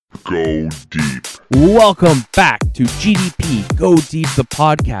Go Deep. Welcome back to GDP Go Deep, the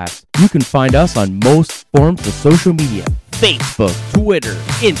podcast. You can find us on most forms of social media: Facebook, Twitter,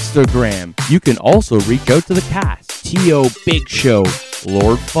 Instagram. You can also reach out to the cast: T.O. Big Show,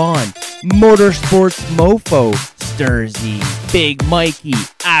 Lord Fawn, Motorsports Mofo, Sturzy, Big Mikey,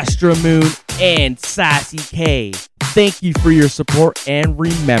 Astra Moon, and Sassy K. Thank you for your support, and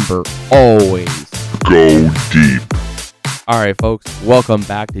remember, always Go Deep. All right, folks, welcome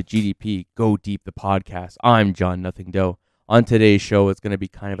back to GDP Go Deep, the podcast. I'm John Nothing Doe. On today's show, it's going to be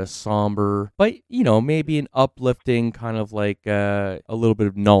kind of a somber, but, maybe an uplifting kind of like a little bit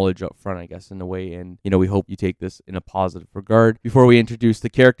of knowledge up front, I guess, in a way. And, we hope you take this in a positive regard. Before we introduce the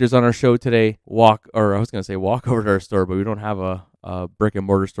characters on our show today, walk over to our store, but we don't have a brick and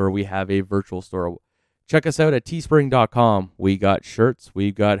mortar store. We have a virtual store. Check us out at teespring.com. We got shirts,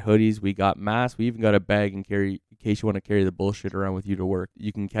 we got hoodies, we got masks, we even got a bag in case you want to carry the bullshit around with you to work.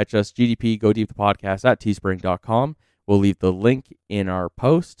 You can catch us, GDP Go Deep the podcast, at teespring.com. We'll leave the link in our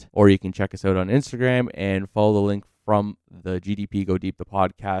post, or you can check us out on Instagram and follow the link from the GDP Go Deep the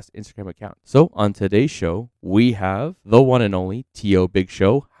podcast Instagram account. So on today's show, we have the one and only T.O. Big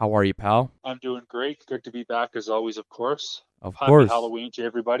Show. How are you, pal? I'm doing great. Good to be back as always, of course. Of course. Happy Halloween to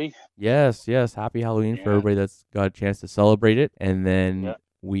everybody. Yes. Happy Halloween for everybody that's got a chance to celebrate it. And then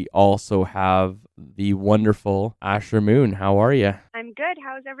we also have the wonderful Astra Moon. How are you? I'm good.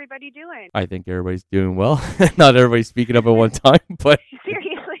 How's everybody doing? I think everybody's doing well. Not everybody's speaking up at one time, but...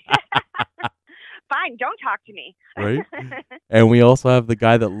 Seriously? Fine, don't talk to me. Right? And we also have the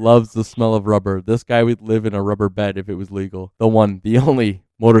guy that loves the smell of rubber. This guy would live in a rubber bed if it was legal. The one, the only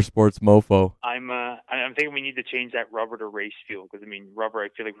Motorsports Mofo. I'm thinking we need to change that rubber to race fuel, because rubber, I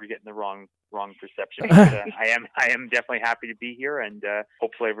feel like we're getting the wrong perception. But, I am definitely happy to be here, and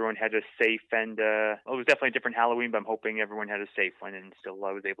hopefully everyone had a safe and it was definitely a different Halloween, but I'm hoping everyone had a safe one and still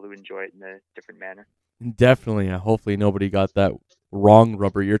I was able to enjoy it in a different manner. Definitely. Hopefully nobody got that wrong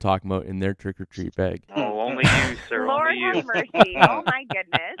rubber you're talking about in their trick-or-treat bag. Oh, only you, sir. Lord only you. have mercy. Oh, my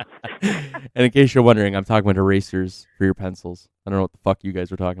goodness. And in case you're wondering, I'm talking about erasers for your pencils. I don't know what the fuck you guys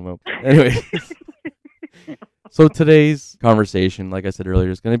were talking about. Anyway. So today's conversation, like I said earlier,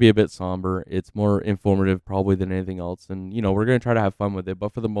 is going to be a bit somber. It's more informative probably than anything else. And, we're going to try to have fun with it.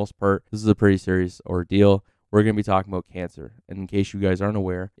 But for the most part, this is a pretty serious ordeal. We're going to be talking about cancer. And in case you guys aren't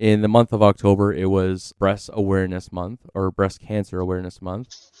aware, in the month of October, it was Breast Awareness Month, or Breast Cancer Awareness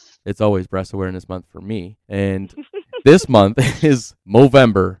Month. It's always Breast Awareness Month for me. And this month is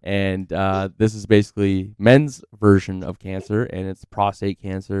Movember. And this is basically men's version of cancer, and it's prostate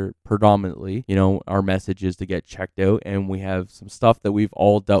cancer predominantly. Our message is to get checked out, and we have some stuff that we've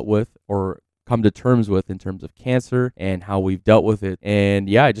all dealt with or come to terms with in terms of cancer and how we've dealt with it. And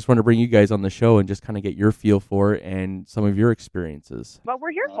I just want to bring you guys on the show and just kind of get your feel for it and some of your experiences. What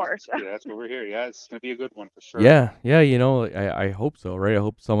we're here for. That's what we're here. Yeah, it's going to be a good one for sure. Yeah, I hope so, right? I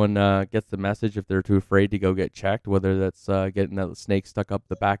hope someone gets the message if they're too afraid to go get checked, whether that's getting that snake stuck up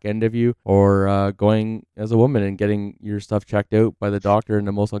the back end of you or going as a woman and getting your stuff checked out by the doctor in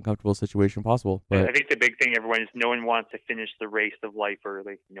the most uncomfortable situation possible. But I think the big thing, everyone, is no one wants to finish the race of life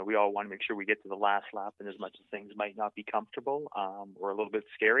early. We all want to make sure we get to the last lap, and as much as things might not be comfortable or a little bit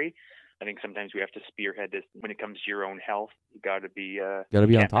scary, I think sometimes we have to spearhead this when it comes to your own health. You got to be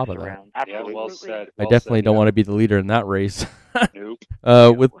on top of that. Absolutely. Yeah, well said. I definitely don't want to be the leader in that race.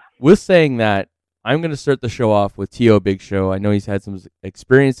 Nope. With saying that, I'm going to start the show off with T.O. Big Show. I know he's had some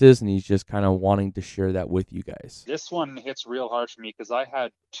experiences, and he's just kind of wanting to share that with you guys. This one hits real hard for me because I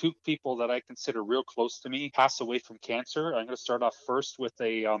had two people that I consider real close to me pass away from cancer. I'm going to start off first with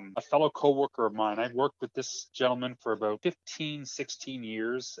a fellow coworker of mine. I've worked with this gentleman for about 15, 16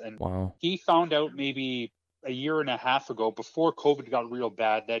 years, and Wow. He found out maybe a year and a half ago, before COVID got real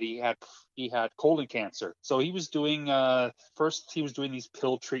bad, that he had colon cancer. So he was doing first he was doing these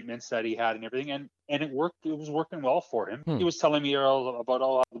pill treatments that he had and everything, and it worked. It was working well for him. He was telling me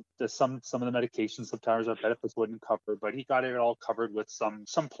about some of the medications sometimes our benefits wouldn't cover, but he got it all covered with some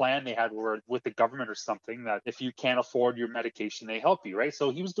plan they had with the government or something, that if you can't afford your medication, they help you, right? So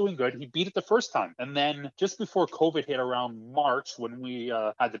he was doing good. He beat it the first time, and then just before COVID hit around March, when we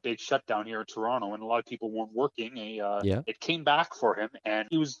had the big shutdown here in Toronto and a lot of people weren't working, it came back for him, and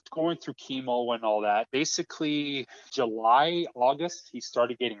he was going through chemo and all that. Basically, July, August, he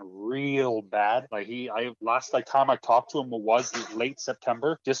started getting real bad. Last time I talked to him was late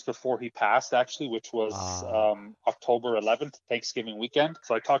September, just before he passed, actually, which was October 11th, Thanksgiving weekend.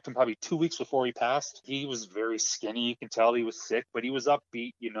 So I talked to him probably 2 weeks before he passed. He was very skinny. You can tell he was sick, but he was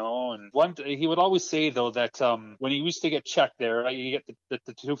upbeat, And he would always say though that when he used to get checked there, right, you get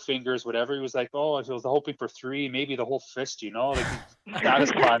the two fingers, whatever. He was like, "Oh, I was hoping for 3, maybe the whole fist," like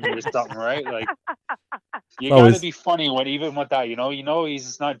satisfied me or something, right? Like. You gotta be funny even with that,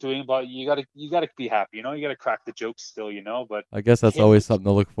 he's not doing, but you gotta be happy, you gotta crack the jokes still, but I guess that's always something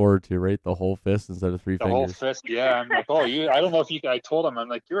to look forward to, right? The whole fist instead of 3 the fingers. whole fist, yeah. I'm like, I don't know if I told him, I'm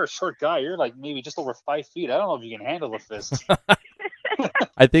like, you're a short guy, you're like maybe just over 5 feet. I don't know if you can handle a fist.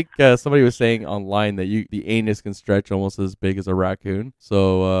 I think somebody was saying online that the anus can stretch almost as big as a raccoon.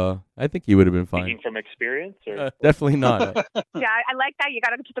 So I think he would have been fine. Speaking from experience? Or? Definitely not. Yeah, I like that. You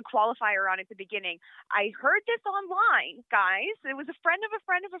got to put the qualifier on at the beginning. I heard this online, guys. It was a friend of a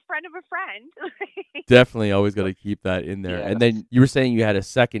friend of a friend of a friend. Definitely always got to keep that in there. Yeah. And then you were saying you had a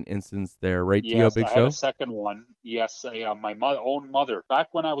second instance there, right, Tio Yes, Big I Show? had a second one. Yes, my own mother. Back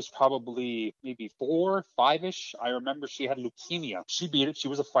when I was probably maybe 4, 5-ish, I remember she had leukemia. She beat it. She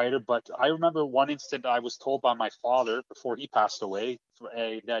was a fighter. But I remember one instant I was told by my father before he passed away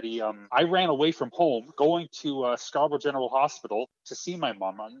that I ran away from home going to Scarborough General Hospital to see my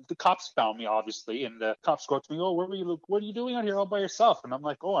mom. The cops found me, obviously, and the cops go up to me, "Oh, what are you doing out here all by yourself?" And I'm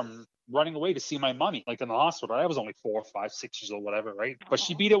like, "Oh, I'm running away to see my mommy, like in the hospital." I was only 4, 5, 6 years old, whatever, right? But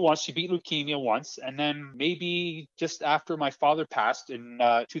she beat it once. She beat leukemia once. And then maybe just after my father passed in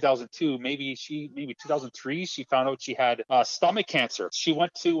 2002, maybe 2003, she found out she had stomach cancer. She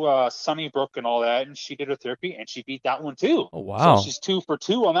went to Sunnybrook and all that, and she did her therapy, and she beat that one too. Oh, wow. So she's 2 for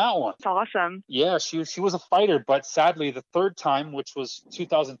 2 on that one. It's awesome. Yeah, she was a fighter, but sadly, the third time, which was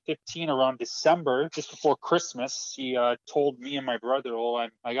 2015 around December, just before Christmas, she told me and my brother, "Oh,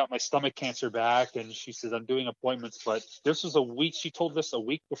 I got my stomach cancer back," and she says, "I'm doing appointments." But this was she told us a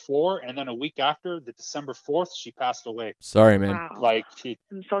week before, and then a week after, the December 4th, she passed away. Sorry, man. Wow. Like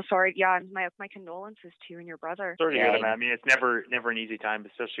I'm so sorry. Yeah, my condolences to you and your brother. Sorry to Yeah. hear that, man. I mean, it's never an easy time,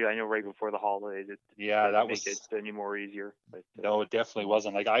 especially I know right before the holidays. It that doesn't was make it any more easier. But, no, it definitely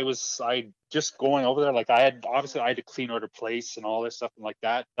wasn't. Like I just going over there, like I had to clean out a place and all this stuff and like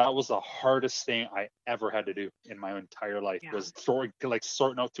that. That was the hardest thing I ever had to do in my entire life. Yeah. Was sorting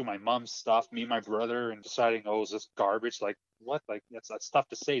out through my mom's stuff, me and my brother, and deciding, "Oh, is this garbage?" Like what? Like that's tough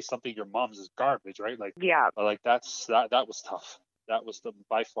to say. Something your mom's is garbage, right? Like Yeah. like that was tough. That was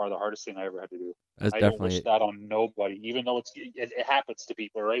by far the hardest thing I ever had to do. That's I don't definitely wish that on nobody, even though it happens to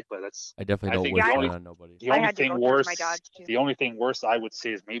people, right? But I definitely don't think wish the that only- on nobody. the I only had to thing go through worse, my dad's too. the only thing worse I would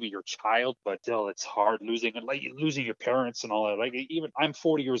say is maybe your child, but still, it's hard losing your parents and all that. Like even I'm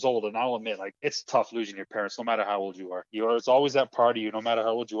 40 years old, and I'll admit, like it's tough losing your parents, no matter how old you are. It's always that part of you, no matter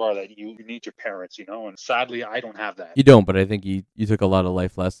how old you are, that you need your parents, And sadly, I don't have that. You don't, but I think you took a lot of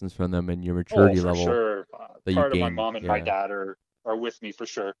life lessons from them and your maturity for level. sure. that you Part of my gained, mom and my yeah. dad are with me for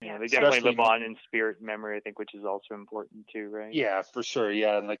sure. yeah, they definitely Especially live on in spirit and memory, I think, which is also important too, right? Yeah, for sure.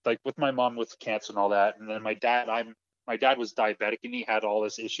 Yeah, and like with my mom with cancer and all that, and then my dad, my dad was diabetic and he had all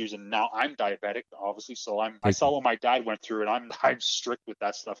his issues, and now I'm diabetic, obviously. So I saw what my dad went through, and I'm strict with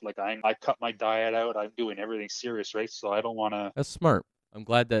that stuff. Like I cut my diet out. I'm doing everything serious, right? So I don't want to. That's smart. I'm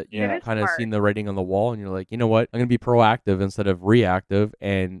glad that you Yeah. It is kind of smart. seen the writing on the wall and you're like, you know what? I'm going to be proactive instead of reactive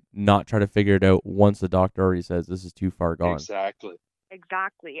and not try to figure it out once the doctor already says this is too far gone. Exactly.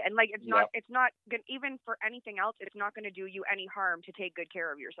 Exactly. And like it's Yep. not gonna, even for anything else, it's not going to do you any harm to take good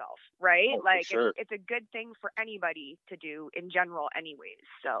care of yourself, right? Oh, for Like sure. it's a good thing for anybody to do in general anyways.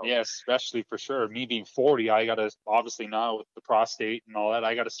 So Yeah, especially for sure. Me being 40, I gotta obviously now with the prostate and all that,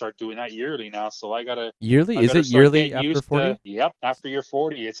 I gotta start doing that yearly now. So I gotta. Yearly? I Is gotta it start yearly getting after used 40? Yep, after you're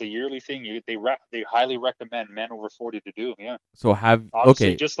 40, it's a yearly thing. They highly recommend men over 40 to do. Yeah, So obviously,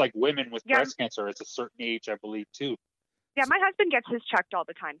 okay. just like women with Yeah. breast cancer, it's a certain age, I believe, too. yeah, my husband gets his checked all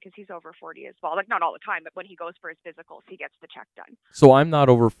the time because he's over 40 as well. Like not all the time, but when he goes for his physicals, he gets the check done. So I'm not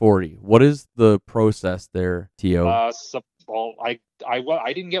over 40. What is the process there, Tio? Well,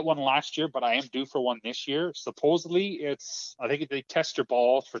 I didn't get one last year, but I am due for one this year. Supposedly, I think they test your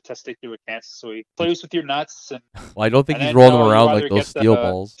balls for testicular cancer, so he plays with your nuts, and Well, I don't think and he's then, rolling them you around either like those get steel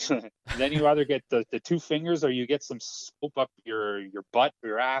balls. then you either get the 2 fingers, or you get some scope up your butt, or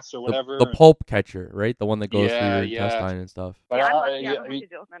your ass, or whatever. The pulp catcher, right? The one that goes Yeah, through your yeah. intestine and stuff. But yeah, I'm I lucky I don't have to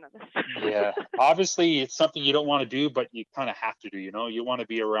deal with none of this. yeah, obviously it's something you don't want to do, but you kind of have to do. You want to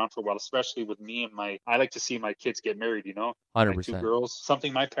be around for a while, especially with me and I like to see my kids get married. My 2 100%. girls,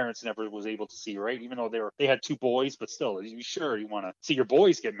 something my parents never was able to see, right? Even though they had 2 boys, but still, you want to see your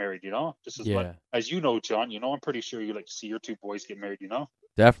boys get married, just as much Yeah, as John. I'm pretty sure you like to see your 2 boys get married,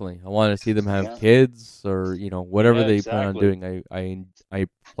 definitely. I want to see them have Yeah. kids or whatever Yeah, they plan on exactly. doing. I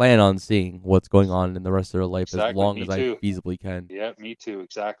plan on seeing what's going on in the rest of their life as Exactly. long Me as I too. feasibly can. Yeah, me too.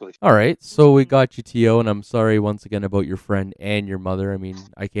 Exactly. All right, so we got you, T.O., and I'm sorry once again about your friend and your mother. I mean,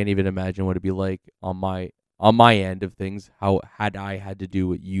 I can't even imagine what it'd be like on my end of things. How had I had to do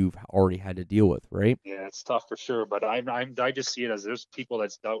what you've already had to deal with, right? Yeah, it's tough for sure, but I just see it as there's people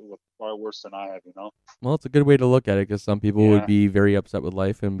that's dealt with far worse than I have, Well, it's a good way to look at it because some people would Yeah. be very upset with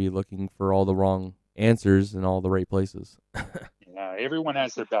life and be looking for all the wrong answers in all the right places. Yeah, everyone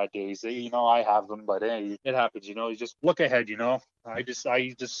has their bad days. I have them, but hey, it happens. You just look ahead. I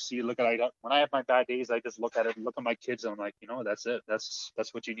just see look at when I have my bad days, I just look at it, look at my kids, and I'm like, that's it. That's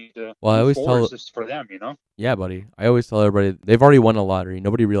what you need to Well, I move always forward tell is just for them. Yeah, buddy. I always tell everybody they've already won a lottery.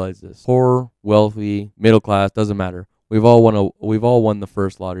 Nobody realizes this. Poor, wealthy, middle class, doesn't matter. We've all won the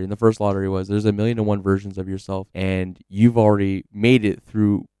first lottery. And the first lottery was there's 1,000,001 versions of yourself and you've already made it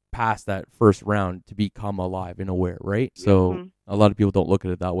through past that first round to become alive and aware, right? So Mhm. a lot of people don't look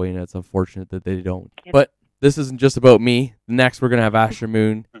at it that way and it's unfortunate that they don't. Yep. But this isn't just about me. Next, we're going to have Asher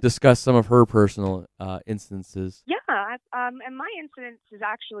Moon discuss some of her personal instances. Yeah, and my incident is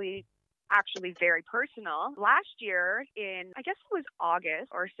actually very personal. Last year in, I guess it was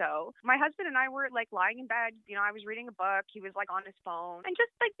August or so, my husband and I were like lying in bed. I was reading a book. He was like on his phone and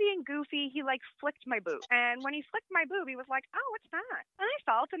just like being goofy, he like flicked my boob. And when he flicked my boob, he was like, "Oh, what's that?" And I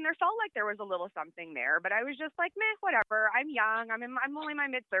felt, and there felt like there was a little something there, but I was just like, "Meh, whatever. I'm young. I'm only in my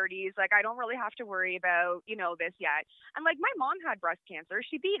mid-30s. Like I don't really have to worry about, this yet." And like my mom had breast cancer.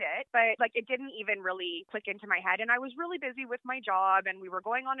 She beat it, but like it didn't even really click into my head. And I was really busy with my job and we were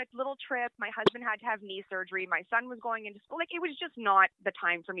going on a little trip. My husband had to have knee surgery. My son was going into school. Like it was just not the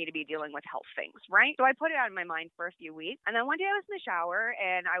time for me to be dealing with health things, right? So I put it out of my mind for a few weeks. And then one day I was in the shower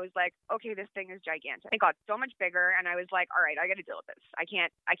and I was like, okay, this thing is gigantic. It got so much bigger and I was like, all right, I got to deal with this. I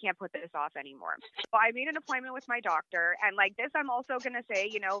can't put this off anymore. So I made an appointment with my doctor. And like this, I'm also going to say,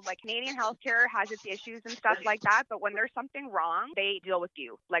 like Canadian healthcare has its issues and stuff like that. But when there's something wrong, they deal with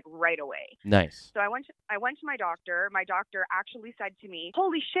you like right away. Nice. So I went to my doctor. My doctor actually said to me,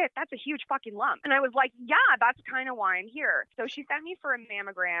 "Holy shit, that's a huge fucking lump." And I was like, "Yeah, that's kind of why I'm here." So she sent me for a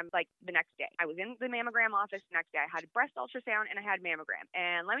mammogram like the next day. I was in the mammogram office the next day. I had a breast ultrasound and I had mammogram.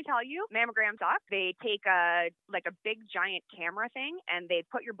 And let me tell you, mammograms suck. They take a big giant camera thing and they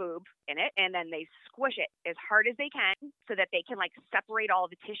put your boob in it and then they squish it as hard as they can so that they can like separate all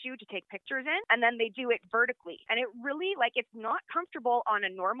the tissue to take pictures in, and then they do it vertically. And it really like it's not comfortable on a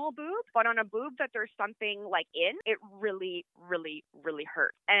normal boob, but on a boob that there's something like in, it really, really, really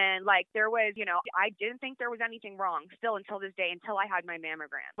hurt. And like there was, I didn't think there was anything wrong still until this day, until I had my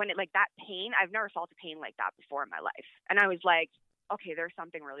mammogram. When it like that pain, I've never felt a pain like that before in my life. And I was like, okay, there's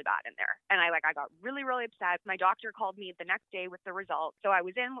something really bad in there. And I got really, really upset. My doctor called me the next day with the results. So I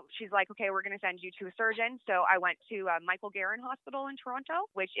was in, she's like, okay, we're going to send you to a surgeon. So I went to Michael Garron Hospital in Toronto,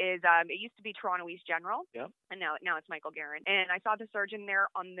 which is, it used to be Toronto East General. Yeah. And now it's Michael Garron. And I saw the surgeon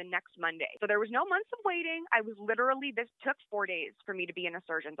there on the next Monday. So there was no months of waiting. This took 4 days for me to be in a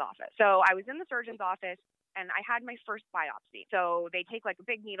surgeon's office. So I was in the surgeon's office and I had my first biopsy. So they take like a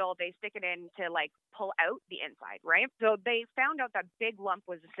big needle, they stick it in to like pull out the inside, right? So they found out that big lump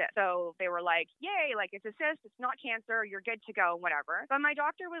was a cyst. So they were like, yay, like it's a cyst, it's not cancer, you're good to go, whatever. But my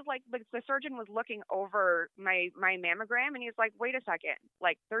doctor was like the surgeon was looking over my mammogram and he's like, wait a second,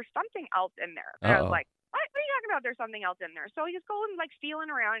 like there's something else in there. And I was like, what are you talking about? There's something else in there. So he's going like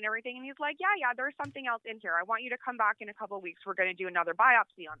feeling around and everything. And he's like, yeah, there's something else in here. I want you to come back in a couple of weeks. We're going to do another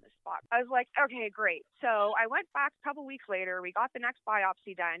biopsy on this spot. I was like, okay, great. So I went back a couple of weeks later. We got the next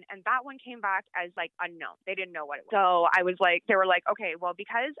biopsy done. And that one came back as like unknown. They didn't know what it was. So I was like, they were like, okay, well,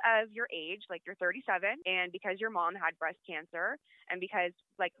 because of your age, like you're 37 and because your mom had breast cancer and because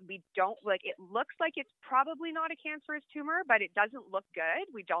like we don't like, it looks like it's probably not a cancerous tumor, but it doesn't look good.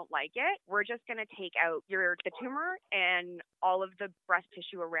 We don't like it. We're just going to take out the tumor and all of the breast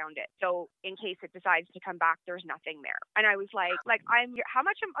tissue around it. So in case it decides to come back, there's nothing there. And I was like I'm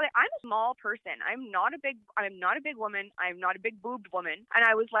a small person. I'm not a big woman. I'm not a big boobed woman. And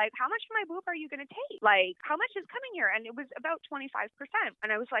I was like, how much of my boob are you going to take? Like, how much is coming here? And it was about 25%.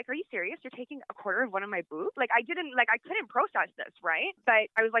 And I was like, are you serious? You're taking a quarter of one of my boobs? Like I couldn't process this, right? But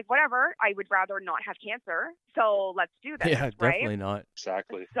I was like, whatever. I would rather not have cancer. So let's do this. Yeah, right? definitely not.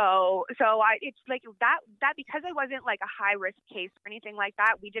 Exactly. So it's like that because I wasn't like a high risk case or anything like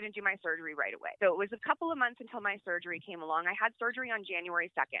that, we didn't do my surgery right away. So it was a couple of months until my surgery came along. I had surgery on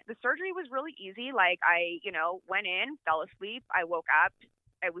January 2nd. The surgery was really easy. Like I, went in, fell asleep, I woke up.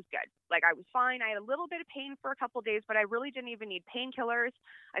 It was good. Like I was fine. I had a little bit of pain for a couple of days, but I really didn't even need painkillers.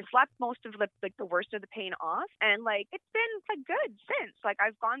 I slept most of the worst of the pain off, and like it's been like good since. Like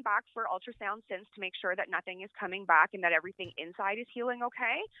I've gone back for ultrasound since to make sure that nothing is coming back and that everything inside is healing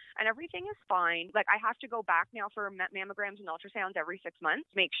okay, and everything is fine. Like I have to go back now for mammograms and ultrasounds every 6 months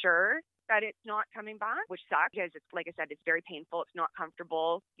to make sure that it's not coming back, which sucks because it's like I said, it's very painful. It's not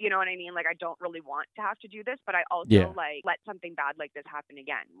comfortable. You know what I mean? Like I don't really want to have to do this, but I also like let something bad like this happen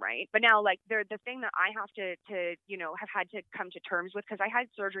again, right? But now like the thing that I have to have had to come to terms with, because I had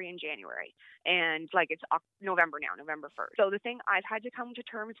surgery in January and like it's November now, November 1st. So the thing I've had to come to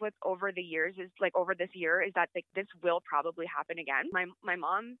terms with over the years is like over this year is that like this will probably happen again. My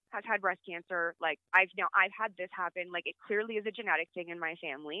mom has had breast cancer. Like I've had this happen. Like it clearly is a genetic thing in my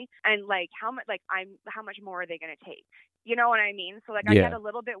family, and like how much more are they going to take? You know what I mean? So like I get a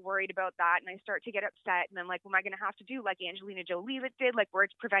little bit worried about that, and I start to get upset, and then like, what am I going to have to do like Angelina Jolie did, like where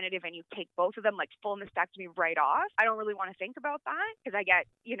it's preventative and you take both of them, like full mastectomy right off? I don't really want to think about that because I get,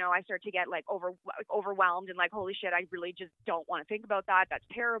 I start to get like overwhelmed and like, holy shit, I really just don't want to think about that. That's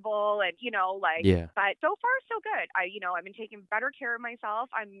terrible. And but so far so good. I've been taking better care of myself.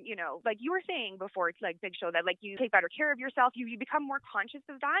 I'm, like you were saying before, it's like Big Show, that like you take better care of yourself. You become more conscious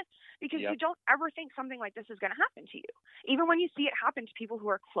of that because you don't ever think something like this is going to happen to you. Even when you see it happen to people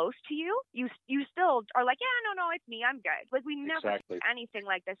who are close to you, you still are like, yeah, no, it's me. I'm good. Like we never think anything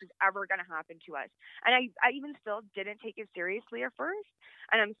like this is ever going to happen to us. And I even still didn't take it seriously at first.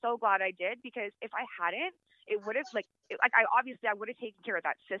 And I'm so glad I did, because if I hadn't, it would have I would have taken care of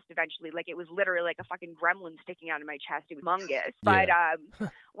that cyst eventually. Like it was literally like a fucking gremlin sticking out of my chest. It was humongous. But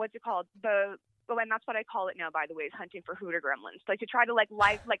what's it called? And that's what I call it now, by the way, is hunting for hooter gremlins. Like to try to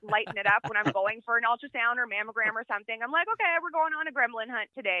lighten it up when I'm going for an ultrasound or mammogram or something. I'm like, okay, we're going on a gremlin hunt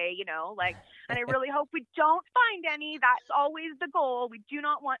today, and I really hope we don't find any. That's always the goal. We do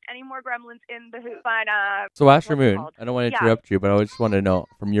not want any more gremlins in the hoop. But so Asher Moon, I don't want to interrupt you, but I just want to know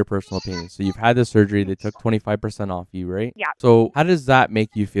from your personal opinion. So you've had the surgery, they took 25% off you, right? Yeah. So how does that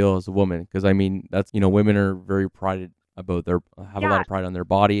make you feel as a woman? Because I mean, that's, women are very prided about have a lot of pride on their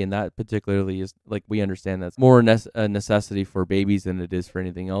body, and that particularly is like, we understand that's more a necessity for babies than it is for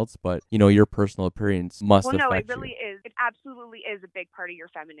anything else, but your personal appearance must affect you. Well, no, it really is. It absolutely is a big part of your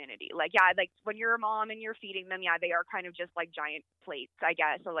femininity. Like when you're a mom and you're feeding them, they are kind of just like giant plates, I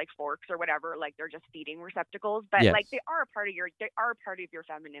guess, or like forks or whatever, like they're just feeding receptacles, but like they are a part of your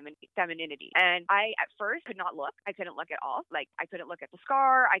femininity. And I at first could not look. I couldn't look at all. Like I couldn't look at the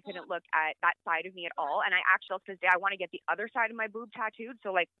scar. I couldn't look at that side of me at all. And I actually to this day I want to get the other side of my boob tattooed,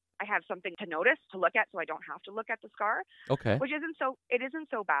 so like I have something to notice, to look at, so I don't have to look at the scar. Okay. Which isn't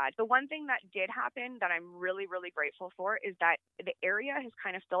so bad. The one thing that did happen that I'm really, really grateful for is that the area has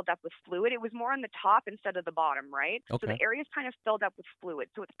kind of filled up with fluid. It was more on the top instead of the bottom, right? Okay. So the area's kind of filled up with fluid.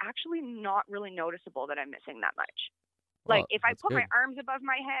 So it's actually not really noticeable that I'm missing that much. Like, if I put my arms above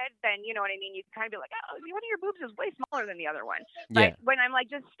my head, then, you know what I mean? You can kind of be like, oh, one of your boobs is way smaller than the other one. But when I'm, like,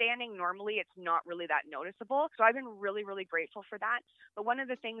 just standing normally, it's not really that noticeable. So I've been really, really grateful for that. But one of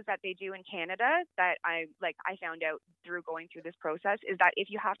the things that they do in Canada that I found out through going through this process is that if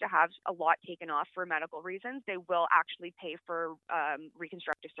you have to have a lot taken off for medical reasons, they will actually pay for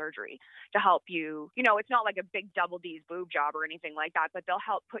reconstructive surgery to help you. It's not like a big double D's boob job or anything like that, but they'll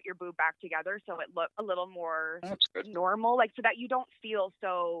help put your boob back together so it looks a little more normal, like so that you don't feel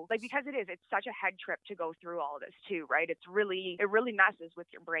so like, because it's such a head trip to go through all this too, right? It really messes with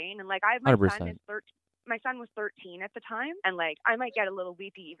your brain. And like I have my 100%. son is 13. My son was 13 at the time, and like I might get a little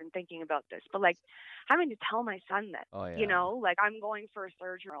weepy even thinking about this, but like having to tell my son that, like I'm going for a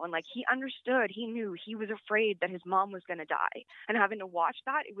surgery, and like he understood, he knew, he was afraid that his mom was going to die, and having to watch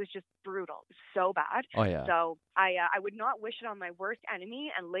that, it was just brutal. It was so bad. So I would not wish it on my worst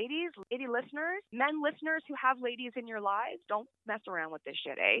enemy. And lady listeners, men listeners who have ladies in your lives, don't mess around with this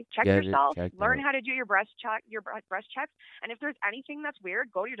shit, Check yourself, learn how to do your breast checks, and if there's anything that's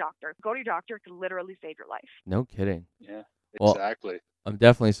weird, go to your doctor. It can literally save your life. No kidding. Yeah, Well, exactly. I'm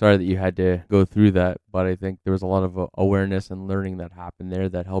definitely sorry that you had to go through that, but I think there was a lot of awareness and learning that happened there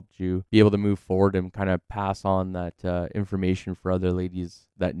that helped you be able to move forward and kind of pass on that information for other ladies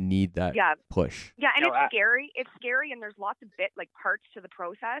that need that push. Yeah, and it's scary. It's scary, and there's lots of parts to the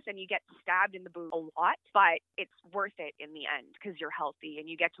process, and you get stabbed in the boob a lot, but it's worth it in the end because you're healthy and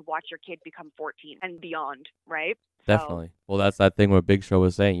you get to watch your kid become 14 and beyond, right? Definitely. Well, that's that thing what Big Show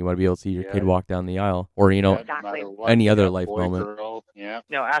was saying. You want to be able to see your kid walk down the aisle, or exactly. any other life moment. Girl, Yeah.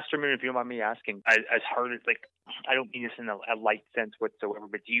 Now, Astro Moon, if you don't mind me asking, as hard as, like, I don't mean this in a light sense whatsoever,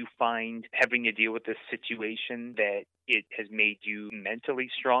 but do you find having to deal with this situation that it has made you mentally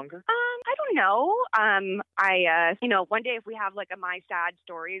stronger? I don't know. One day if we have like a My Sad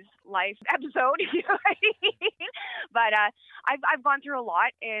Stories life episode, you know what I mean? But I've gone through a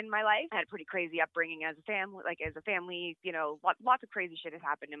lot in my life. I had a pretty crazy upbringing as a family, lots of crazy shit has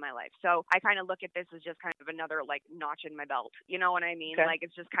happened in my life. So I kind of look at this as just kind of another like notch in my belt. You know what I mean? Okay. Like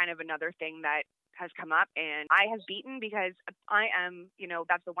it's just kind of another thing that has come up and I have beaten because I am,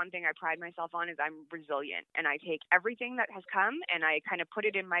 that's the one thing I pride myself on is I'm resilient and I take everything that has come and I kind of put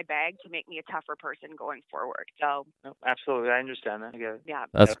it in my bag to make me a tougher person going forward. So No, absolutely, I understand that. I get it. yeah.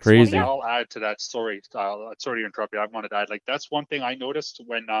 That's One crazy. thing I'll add to that story. Sorry to interrupt you. I wanted to add, like, that's one thing I noticed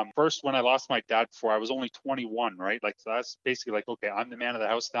when I lost my dad before I was only 21, right? Like, so that's basically like, okay, I'm the man of the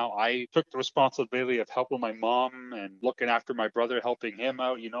house now. I took the responsibility of helping my mom and looking after my brother, helping him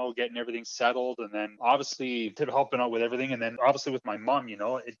out, getting everything settled. And then obviously helping out with everything. And then obviously with my mom,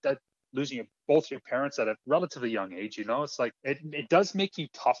 losing both your parents at a relatively young age, it's like it does make you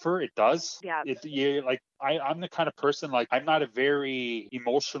tougher. It does. Yeah. I'm the kind of person, like, I'm not a very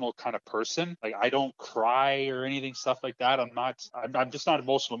emotional kind of person. Like, I don't cry or anything, stuff like that. I'm just not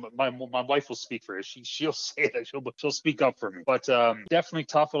emotional. My wife will speak for her. She'll say that she'll speak up for me. But definitely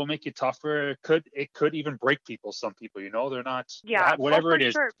tough. It'll make you tougher. It could even break people. Some people, they're not. Yeah. Whatever it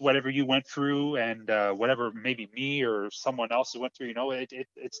is, sure. whatever you went through, and whatever maybe me or someone else went through, it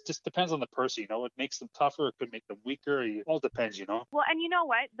just depends on the person. It makes them tougher. It could make them weaker. It all depends. Well, and you know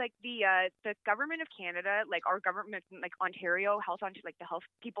what? Like the government of Canada, like our government, like Ontario like the health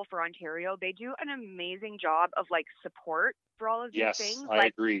people for Ontario, they do an amazing job of like support for all of these Yes, things. I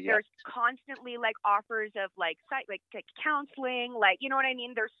agree. Yeah. There's constantly like offers of like counseling, like you know what I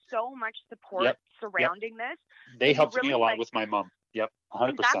mean. There's so much support surrounding this. They helped really, me a lot with my mom. Yep, 100%.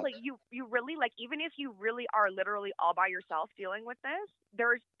 Exactly. You really, like, even if you really are literally all by yourself dealing with this,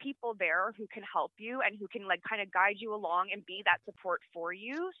 there's people there who can help you and who can like kind of guide you along and be that support for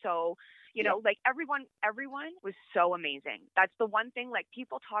you. So, like everyone was so amazing. That's the one thing, like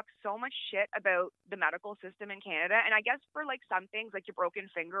people talk so much shit about the medical system in Canada. And I guess for like some things like your broken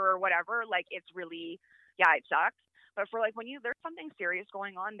finger or whatever, like it's really, it sucks. But for like when there's something serious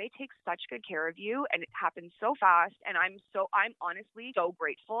going on, they take such good care of you and it happens so fast. And I'm honestly so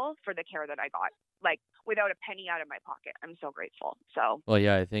grateful for the care that I got, like without a penny out of my pocket. I'm so grateful. So. Well,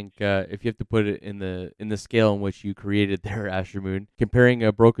 yeah, I think if you have to put it in the scale in which you created there, Astro Moon, comparing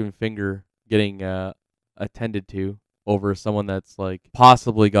a broken finger getting attended to over someone that's like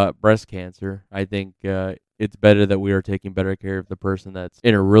possibly got breast cancer, I think it's better that we are taking better care of the person that's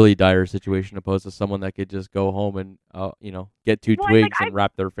in a really dire situation opposed to someone that could just go home and get two twigs and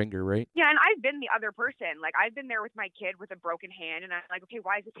wrap their finger, right? Yeah, and I've been the other person. Like I've been there with my kid with a broken hand, and I'm like, okay,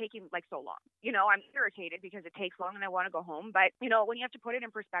 why is it taking like so long? I'm irritated because it takes long, and I want to go home. But when you have to put it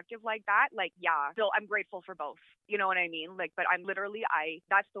in perspective like that, like still I'm grateful for both. You know what I mean? Like, but I'm literally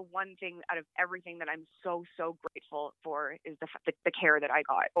that's the one thing out of everything that I'm so grateful for is the care that I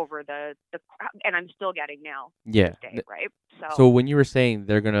got over the and I'm still getting now. Yeah. Day, right. So when you were saying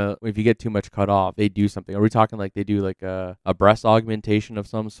they're gonna, if you get too much cut off, they do something. Are we talking like they do like a breast augmentation of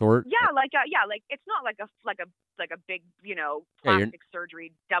some sort? Yeah, like it's not like a big plastic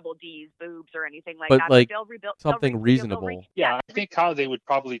surgery, double D's, boobs or anything like that. Like they'll rebuild something reasonable. Yeah, I think how they would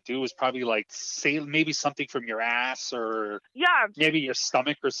probably do is probably like say maybe something from your ass or maybe your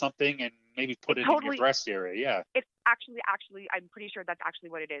stomach or something, and maybe put it in your breast area. Yeah. It's actually, I'm pretty sure that's actually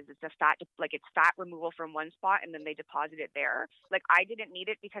what it is. It's it's fat removal from one spot and then they deposit it there. Like I didn't need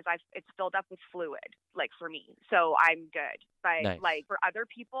it because it's filled up with fluid, like for me. So I'm good. But nice. Like for other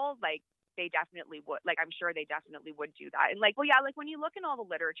people, like they definitely would, like I'm sure they definitely would do that. And like, well, yeah, like when you look in all the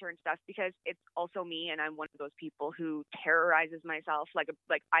literature and stuff, because it's also me and I'm one of those people who terrorizes myself. Like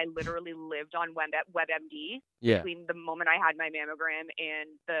I literally lived on WebMD between the moment I had my mammogram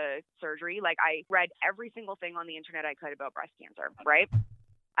and the surgery. Like I read every single thing on the internet I could about breast cancer, right?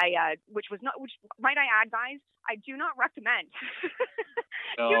 Which might I add, guys, I do not recommend.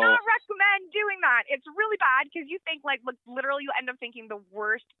 No. Do not recommend doing that. It's really bad because you think like literally you end up thinking the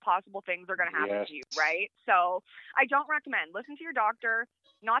worst possible things are going to happen to you, right? So I don't recommend. Listen to your doctor,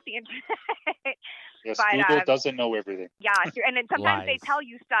 not the internet. Yes, but, Google doesn't know everything. Yeah, and then sometimes they tell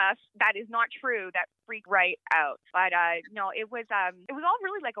you stuff that is not true that freak right out. But no, it was all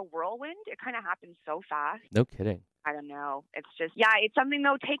really like a whirlwind. It kind of happened so fast. No kidding. I don't know. It's just, yeah, it's something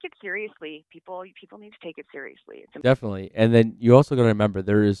though. Take it seriously. People need to take it seriously. It's Definitely. And then you also got to remember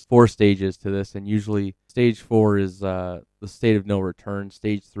there is 4 stages to this, and usually stage 4 is the state of no return.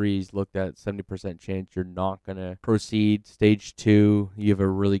 Stage 3 is looked at 70% chance you're not going to proceed. Stage 2, you have a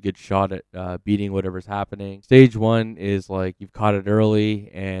really good shot at beating whatever's happening. Stage 1 is like you've caught it early,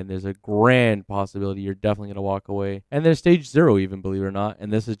 and there's a grand possibility you're definitely going to walk away. And there's stage 0 even, believe it or not,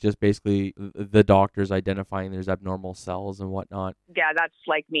 and this is just basically the doctors identifying there's abnormal cells and whatnot. Yeah, that's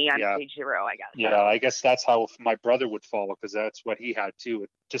like me. I'm Yeah. stage 0, I guess. Yeah, I guess that's how my brother would follow, because that's what he had too. It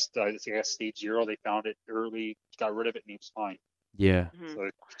just I guess stage 0, they found it early, got rid of it, and he was fine. Yeah. Mhm. So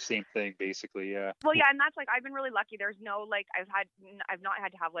same thing basically. Yeah. Well, yeah, and that's like I've been really lucky. There's no like I've not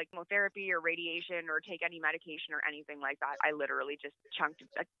had to have like chemotherapy or radiation or take any medication or anything like that. I literally just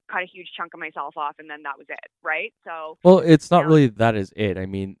cut a huge chunk of myself off, and then that was it, right? So Well, it's not Yeah. really that is it. I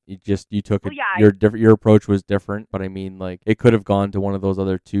mean, you took Well, it. yeah, Your approach was different, but I mean, like it could have gone to one of those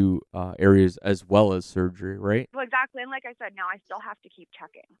other 2 areas as well as surgery, right? well, exactly. And like I said, now I still have to keep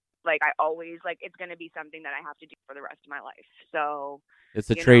checking. Like I always like it's going to be something that I have to do for the rest of my life. So It's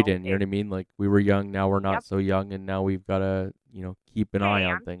a you trade know, in. You know what I mean? Like we were young, now we're not Yep. so young, and now we've got to keep an eye Hey,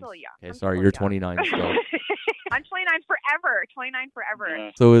 on I'm things. still young. Okay, I'm sorry, still you're young. 29 still. I'm 29 forever. 29 forever.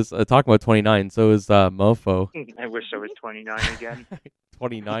 Yeah. So is talking about 29. So is Mofo. I wish I was 29 again.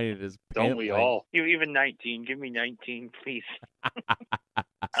 29 it is. Don't we pant-like. all? You even 19. Give me 19, please.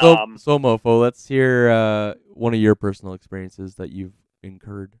 So Mofo, let's hear one of your personal experiences that you've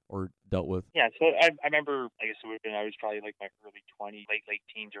incurred or dealt with. Yeah, so I remember, I guess it would have been, I was probably like my early 20s, late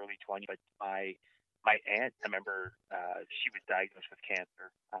teens, early 20s, but my aunt, I remember she was diagnosed with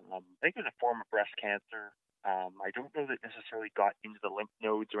cancer. I think it was a form of breast cancer. I don't know that it necessarily got into the lymph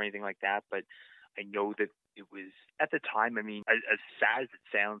nodes or anything like that, but I know that it was, at the time, I mean, as sad as it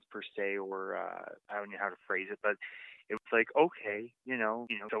sounds per se, or I don't know how to phrase it, but it was like, okay,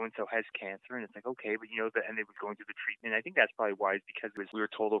 so-and-so has cancer, and it's like, okay, but and they was going through the treatment. I think that's probably why, because we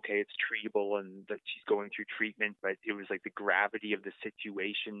were told, okay, it's treatable and that she's going through treatment, but it was like the gravity of the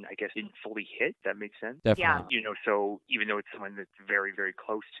situation, I guess, didn't fully hit. That makes sense. Definitely. So even though it's someone that's very, very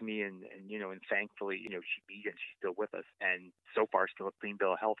close to me, and thankfully, she beat it, she's still with us, and so far still a clean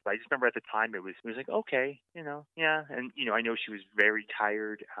bill of health. But I just remember at the time it was like, okay, yeah, and I know she was very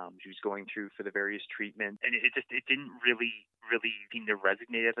tired. She was going through for the various treatments, and it didn't really seem to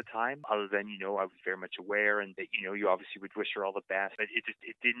resonate at the time, other than I was very much aware, and that you obviously would wish her all the best, but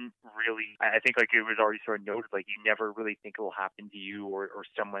it didn't really. I think like it was already sort of noted, like you never really think it will happen to you or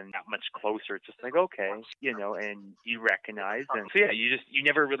someone that much closer. It's just like, okay, and you recognize, and so yeah, you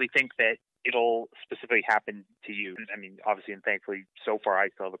never really think that it'll specifically happen to you. I mean, obviously and thankfully, so far I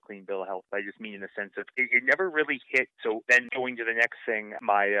still have a clean bill of health. But I just mean in the sense of it never really hit. So then going to the next thing,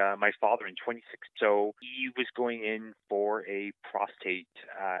 my father in 26, so he was going in for a prostate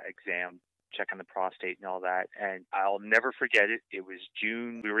exam, check on the prostate and all that. And I'll never forget it. It was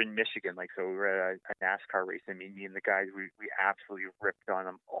June. We were in Michigan, so we were at a NASCAR race. I mean, me and the guys, we absolutely ripped on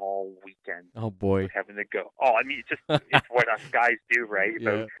them all weekend. Oh boy. Having to go. Oh, I mean, it's what us guys do, right?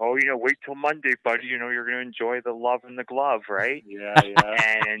 Yeah. So, wait till Monday, buddy. You're going to enjoy the love and the glove, right? Yeah.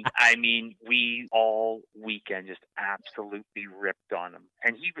 And I mean, we all weekend just absolutely ripped on him.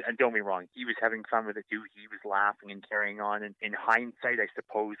 And and don't get me wrong, he was having fun with it too. He was laughing and carrying on. And in hindsight, I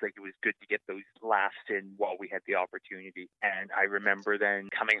suppose like it was good to get those laughs in while we had the opportunity. And I remember then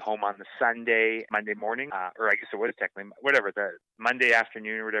coming home on the Monday morning, or I guess it was technically whatever, the Monday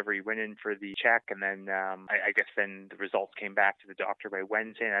afternoon or whatever. He went in for the check, and then I guess then the results came back to the doctor by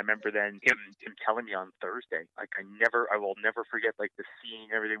Wednesday. And I remember then him telling me on Thursday, like I will never forget like the scene,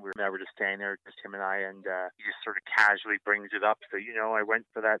 everything. We were just standing there, just him and I, and he just sort of casually brings it up. So I went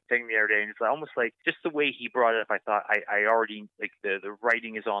for that thing the other day, and it's almost like just the way he brought it up. I thought I already like the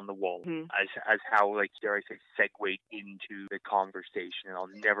writing is on the wall as how like dare I say segued into the conversation, and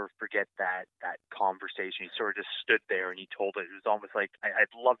I'll never forget that conversation. He sort of just stood there and he told it. It was almost like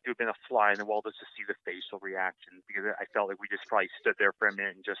I'd love to have been a fly in the wall just to see the facial reactions, because I felt like we just probably stood there for a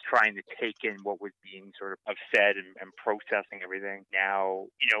minute and just trying to take in what was being sort of said and processing everything. Now,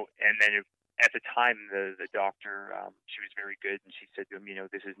 and then at the time, the doctor, she was very good, and she said to him,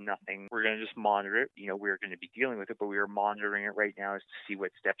 this is nothing. We're going to just monitor it. We're going to be dealing with it, but we are monitoring it right now to see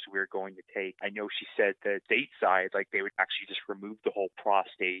what steps we're going to take. I know she said that stateside, like they would actually just remove the whole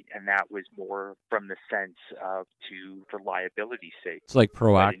prostate, and that was more from the sense of for liability's sake. It's like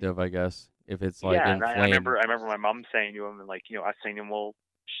proactive, I guess. If it's like yeah, inflamed. and I remember my mom saying to him, and like us saying to him, well,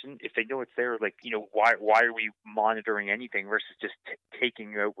 if they know it's there, like why are we monitoring anything versus just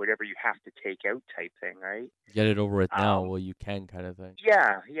taking out whatever you have to take out type thing, right? Get it over with now while you can, kind of thing.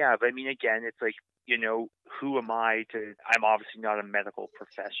 Yeah, but I mean, again, it's like who am I to? I'm obviously not a medical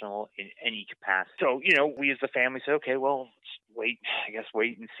professional in any capacity. So, we as the family said, okay, well, wait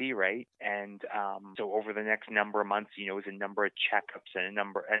and see, right? And so over the next number of months, it was a number of checkups and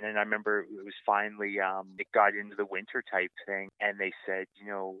then I remember it was finally it got into the winter type thing, and they said,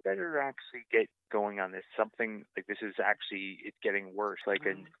 better actually get going on this. Something like this is actually, it's getting worse.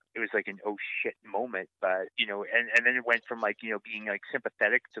 It was like an oh shit moment, but and then it went from being like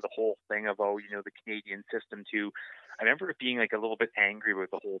sympathetic to the whole thing of the Canadian system to, I remember it being like a little bit angry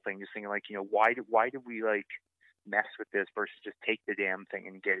with the whole thing, just thinking why do we mess with this versus just take the damn thing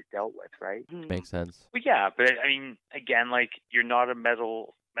and get it dealt with, right? Makes sense. But yeah, but I mean, again, you're not a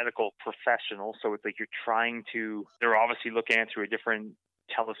medical professional, so it's like they're obviously looking at it through a different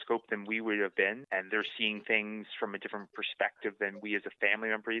telescope than we would have been, and they're seeing things from a different perspective than we as a family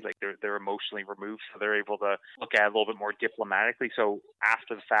member. They're emotionally removed, so they're able to look at it a little bit more diplomatically. So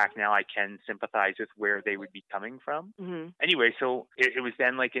after the fact, now I can sympathize with where they would be coming from. Anyway, so it was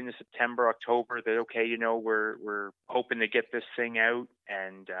then in the September, October that okay, we're hoping to get this thing out,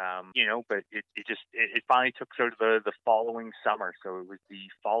 and but it finally took sort of the following summer. So it was the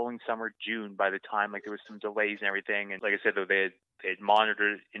following summer, June, by the time there was some delays and everything, and like I said, though they had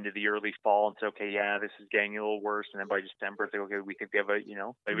monitored into the early fall and said, okay, yeah, this is getting a little worse. And then by December, they okay, we could give it,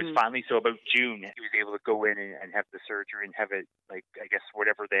 it was finally, so about June, he was able to go in and have the surgery and have it, I guess,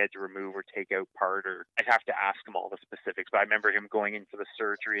 whatever they had to remove or take out part, or I'd have to ask him all the specifics. But I remember him going in for the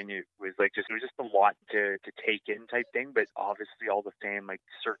surgery, and it was just a lot to take in type thing. But obviously, all the same,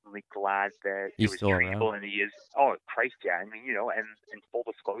 certainly glad that He's it was still treatable, around. and he is, oh, Christ, yeah. I mean, and in full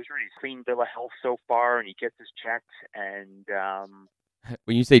disclosure, he's clean bill of health so far, and he gets his checks, and,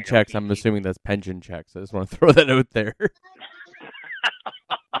 When you say checks, I'm assuming that's pension checks. I just want to throw that out there.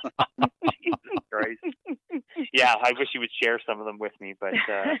 Jesus Christ. Yeah, I wish he would share some of them with me, but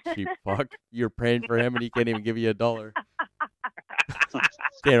Cheap fuck. You're praying for him and he can't even give you $1.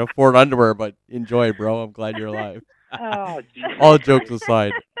 Can't afford underwear, but enjoy, bro. I'm glad you're alive. oh, Jesus. All jokes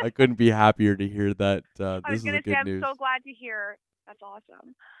aside, I couldn't be happier to hear that I was this is gonna a say, good I'm news. so glad to hear. That's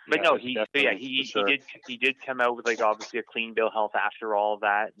awesome. But Yeah, no, definitely, he for sure. did come out with obviously a clean bill of health after all of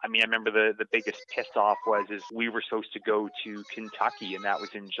that. I mean, I remember the biggest piss off is we were supposed to go to Kentucky, and that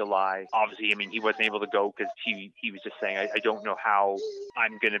was in July. Obviously, I mean, he wasn't able to go because he was just saying, I don't know how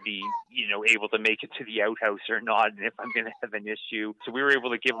I'm going to be able to make it to the outhouse or not, and if I'm going to have an issue. So we were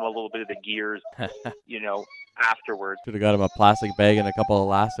able to give him a little bit of the gears, afterwards. Should have got him a plastic bag and a couple of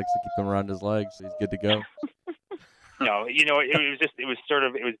elastics to keep them around his legs. So he's good to go. No, it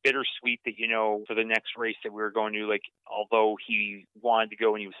was bittersweet that, for the next race that we were going to, although he wanted to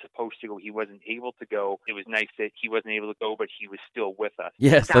go and he was supposed to go, he wasn't able to go. It was nice that he wasn't able to go, but he was still with us.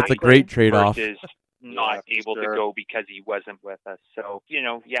 Yes, that's a great trade-off. Versus not Yeah, able sure. to go because he wasn't with us. So,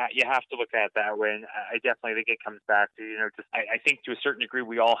 yeah, you have to look at it that way. And I definitely think it comes back to, I think to a certain degree,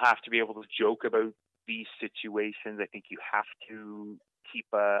 we all have to be able to joke about these situations. I think you have to keep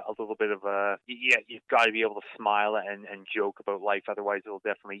a little bit of you've got to be able to smile and joke about life, otherwise it'll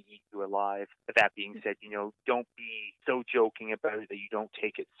definitely eat you alive. But that being said, don't be so joking about it that you don't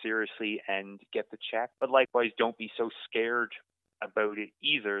take it seriously and get the check, but likewise don't be so scared about it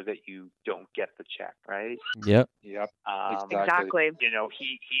either that you don't get the check, right? Yep. Yep. Exactly.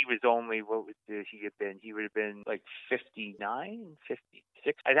 He was only, what would he have been? He would have been 59,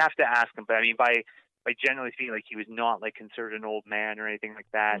 56. I'd have to ask him, but I mean, by generally feeling he was not considered an old man or anything like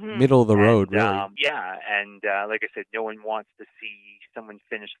that. Middle of the road, really. Yeah, and like I said, no one wants to see someone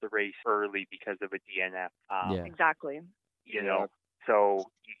finish the race early because of a DNF. Yeah. Exactly. So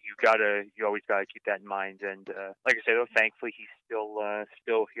you always gotta keep that in mind. And like I said, thankfully he's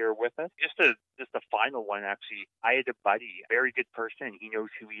still here with us. Just a final one, actually. I had a buddy, a very good person. He knows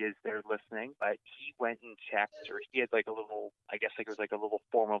who he is there listening, but he went and checked, or he had a little, I guess it was a little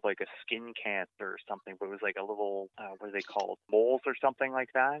form of a skin cancer or something, but it was a little, what are they called? Moles or something like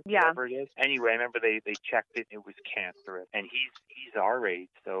that? Yeah. Whatever it is. Anyway, I remember they checked it and it was cancerous. And he's our age,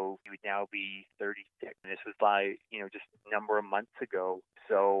 so he would now be 36. And this was just a number of months ago.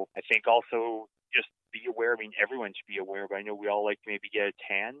 So I think also just be aware. I mean, everyone should be aware, but I know we all like to maybe get a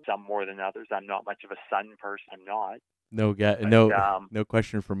tan, some more than others. I'm not much of a sun person. I'm not. No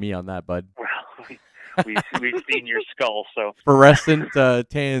question for me on that, bud. Well, we've seen your skull, so Fluorescent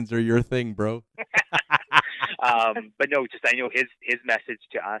tans are your thing, bro. but no, just I know his message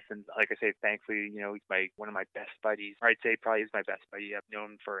to us, and like I say, thankfully, he's one of my best buddies. Or I'd say probably he's my best buddy. I've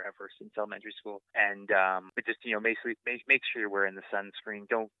known forever since elementary school. And but just basically make sure you're wearing the sunscreen.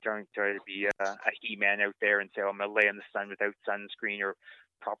 Don't try to be a he-man out there and say, oh, I'm gonna lay in the sun without sunscreen, or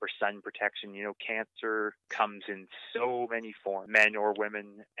proper sun protection. Cancer comes in so many forms, men or women,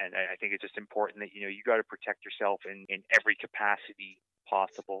 and I think it's just important that you got to protect yourself in every capacity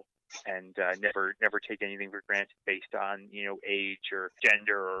possible, and never take anything for granted based on age or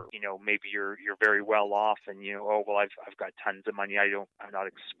gender, or maybe you're very well off and oh well, I've got tons of money, I'm not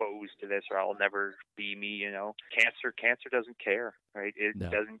exposed to this, or I'll never be me. Cancer doesn't care, right? It No.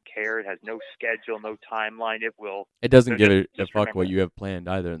 doesn't care. It has no schedule, no timeline. It doesn't So give a just fuck remember what that. you have planned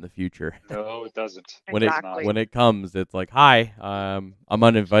either in the future. No, it doesn't. when Exactly. it when it comes, it's like, hi, I'm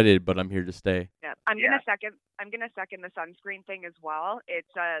uninvited, but I'm here to stay. Yeah, I'm Yeah. gonna second the sunscreen thing as well. It's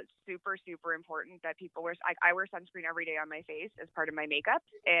super important that people wear. I wear sunscreen every day on my face as part of my makeup.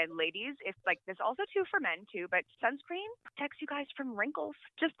 And ladies, it's like this also too for men too. But sunscreen protects you guys from wrinkles.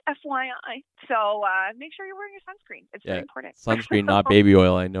 Just FYI. So make sure you're wearing your sunscreen. It's very Yeah, important. sunscreen, not baby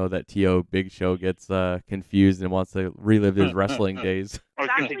oil. I know that T.O. Big Show gets confused and wants to relive his wrestling days. I was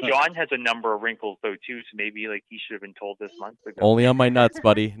gonna say, Exactly. John has a number of wrinkles though too, so maybe like he should have been told this month ago. Only on my nuts,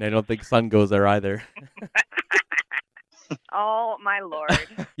 buddy, and I don't think sun goes there either. Oh my lord.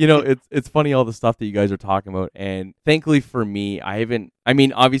 It's funny all the stuff that you guys are talking about, and thankfully for me,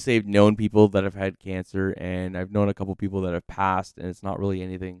 obviously I've known people that have had cancer, and I've known a couple people that have passed, and it's not really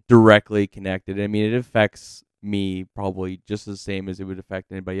anything directly connected. I mean, it affects me probably just the same as it would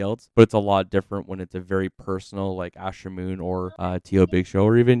affect anybody else, but it's a lot different when it's a very personal, like Asher Moon or T.O. Big Show,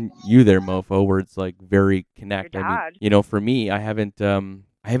 or even you there, Mofo, where it's like very connect. Your I mean, dad. for me, I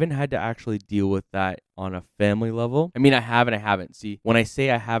haven't had to actually deal with that on a family level. I mean, I have and I haven't. See, when I say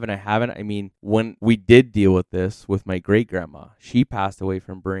I haven't, I mean, when we did deal with this with my great grandma, she passed away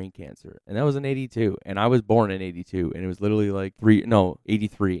from brain cancer, and that was in 82, and I was born in 82, and it was literally like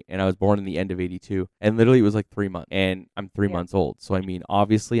 83, and I was born in the end of 82, and literally it was like 3 months, and I'm 3 Yeah. months old. So, I mean,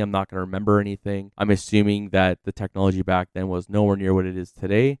 obviously I'm not going to remember anything. I'm assuming that the technology back then was nowhere near what it is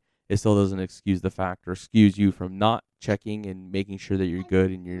today. It still doesn't excuse the fact or excuse you from not checking and making sure that you're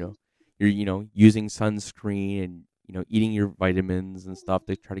good, and you're using sunscreen, and eating your vitamins and stuff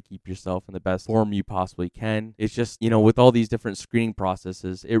to try to keep yourself in the best form you possibly can. It's just with all these different screening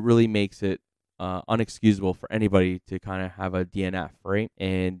processes, it really makes it unexcusable for anybody to kind of have a DNF, right?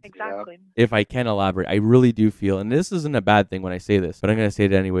 And Exactly. if I can elaborate, I really do feel, and this isn't a bad thing when I say this, but I'm going to say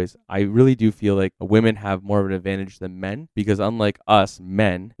it anyways, I really do feel like women have more of an advantage than men, because unlike us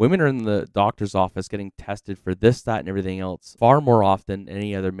men, women are in the doctor's office getting tested for this, that, and everything else far more often than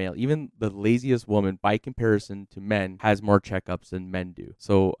any other male. Even the laziest woman, by comparison to men, has more checkups than men do.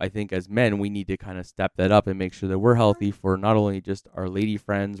 So I think as men, we need to kind of step that up and make sure that we're healthy for not only just our lady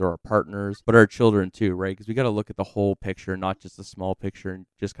friends or our partners, but our children too, right? Because we got to look at the whole picture, not just the small picture, and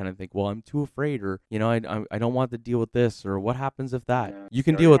just kind of think, well, I'm too afraid, or I don't want to deal with this, or what happens if that. Yeah. You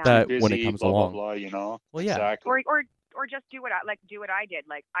can Or deal with Yeah. that when it Busy, comes blah, along. Blah, blah, Well, yeah. Exactly. Or just do what I did.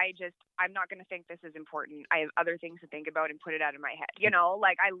 Like I'm not gonna think this is important. I have other things to think about and put it out of my head.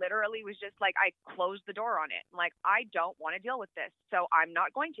 Like I literally was just like, I closed the door on it. Like, I don't want to deal with this, so I'm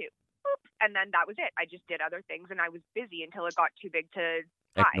not going to. Boop. And then that was it. I just did other things, and I was busy until it got too big to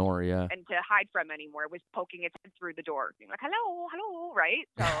hide Ignore, yeah. and to hide from anymore. It was poking its head through the door, being like, hello, right?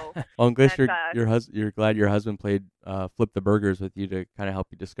 So Well, I'm glad that's, you're glad your husband played Flip the Burgers with you to kind of help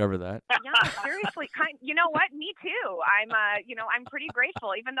you discover that. yeah, seriously, you know what? Me too. I'm pretty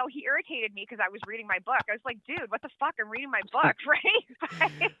grateful, even though he irritated me because I was reading my book. I was like, dude, what the fuck? I'm reading my book,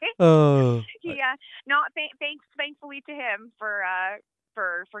 right? Oh, Yeah. No, thankfully to him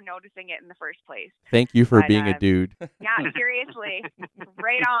for noticing it in the first place. thank you for But, being a dude. Yeah, seriously,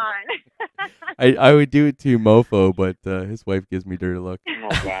 right on. I would do it to Mofo, but his wife gives me dirty look.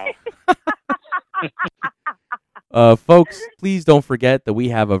 Oh wow. Folks, please don't forget that we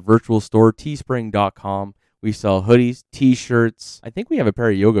have a virtual store, teespring.com. We sell hoodies, t-shirts. I think we have a pair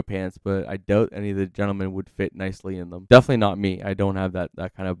of yoga pants, but I doubt any of the gentlemen would fit nicely in them. Definitely not me. I don't have that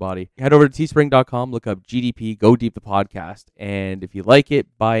kind of body. Head over to teespring.com, look up GDP, Go Deep the podcast. And if you like it,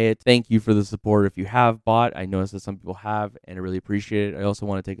 buy it. Thank you for the support. If you have bought, I noticed that some people have, and I really appreciate it. I also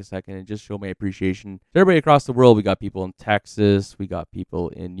want to take a second and just show my appreciation to everybody across the world. We got people in Texas. We got people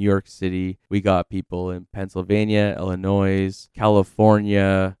in New York City. We got people in Pennsylvania, Illinois,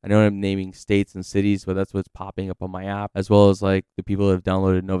 California. I know I'm naming states and cities, but that's what's popping up on my app, as well as like the people that have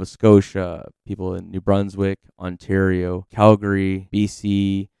downloaded Nova Scotia, people in New Brunswick, Ontario, Calgary,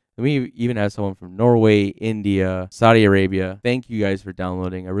 BC. And we even have someone from Norway, India, Saudi Arabia. Thank you guys for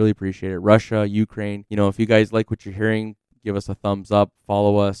downloading. I really appreciate it. Russia, Ukraine. If you guys like what you're hearing, give us a thumbs up,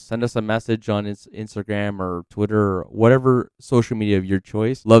 follow us, send us a message on Instagram or Twitter or whatever social media of your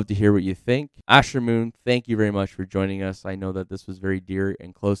choice. Love to hear what you think. Asher Moon, thank you very much for joining us. I know that this was very dear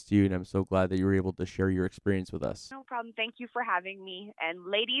and close to you, and I'm so glad that you were able to share your experience with us. No problem. Thank you for having me. And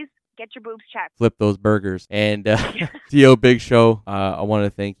ladies, get your boobs checked. Flip those burgers. And Theo Big Show, I want to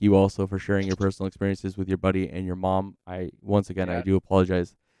thank you also for sharing your personal experiences with your buddy and your mom. I do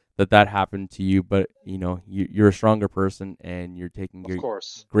apologize that happened to you, but you're a stronger person and you're taking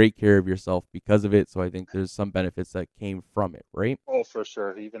great care of yourself because of it. So I think there's some benefits that came from it, right? Oh, for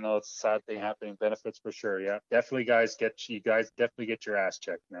sure. Even though it's a sad thing happening, benefits for sure. Yeah, definitely, guys. Definitely get your ass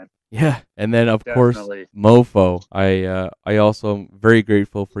checked, man. Yeah, and then of course, Mofo. I also am very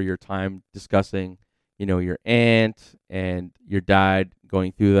grateful for your time discussing, your aunt and your dad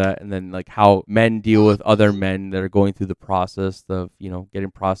going through that, and then like how men deal with other men that are going through the process of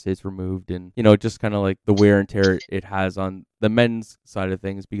getting prostates removed, and just kind of like the wear and tear it has on the men's side of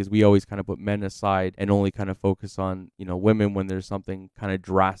things, because we always kind of put men aside and only kind of focus on women when there's something kind of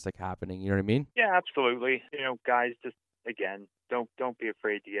drastic happening. You know what I mean? Yeah, absolutely. Guys, just again, don't be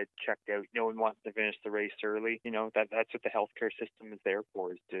afraid to get checked out. No one wants to finish the race early. That's what the healthcare system is there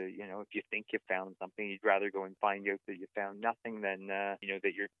for, is to, if you think you found something, you'd rather go and find out that you found nothing than that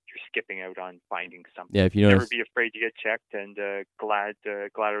you're skipping out on finding something. Yeah, if you never be afraid to get checked, and glad I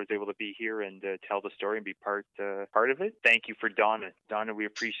was able to be here and tell the story and be part of it. Thank you for Donna. Donna, we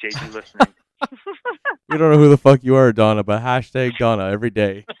appreciate you listening. We don't know who the fuck you are, Donna, but hashtag Donna every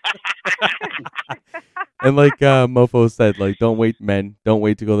day. And like Mofo said, like, don't wait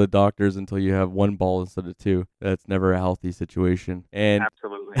to go to the doctors until you have one ball instead of two. That's never a healthy situation. And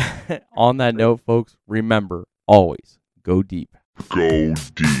absolutely. On that note, folks, remember, always go deep. Go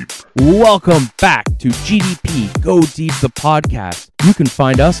deep. Welcome back to GDP Go Deep, the podcast. You can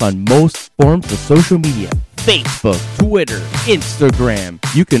find us on most forms of social media: Facebook, Twitter, Instagram.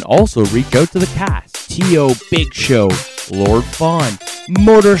 You can also reach out to the cast: T.O. Big Show, Lord Fawn,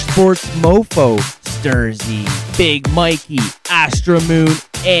 Motorsports Mofo, Sturzy, Big Mikey, Astra Moon,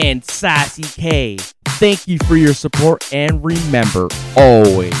 and Sassy K. Thank you for your support, and remember,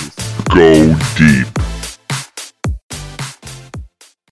 always go deep.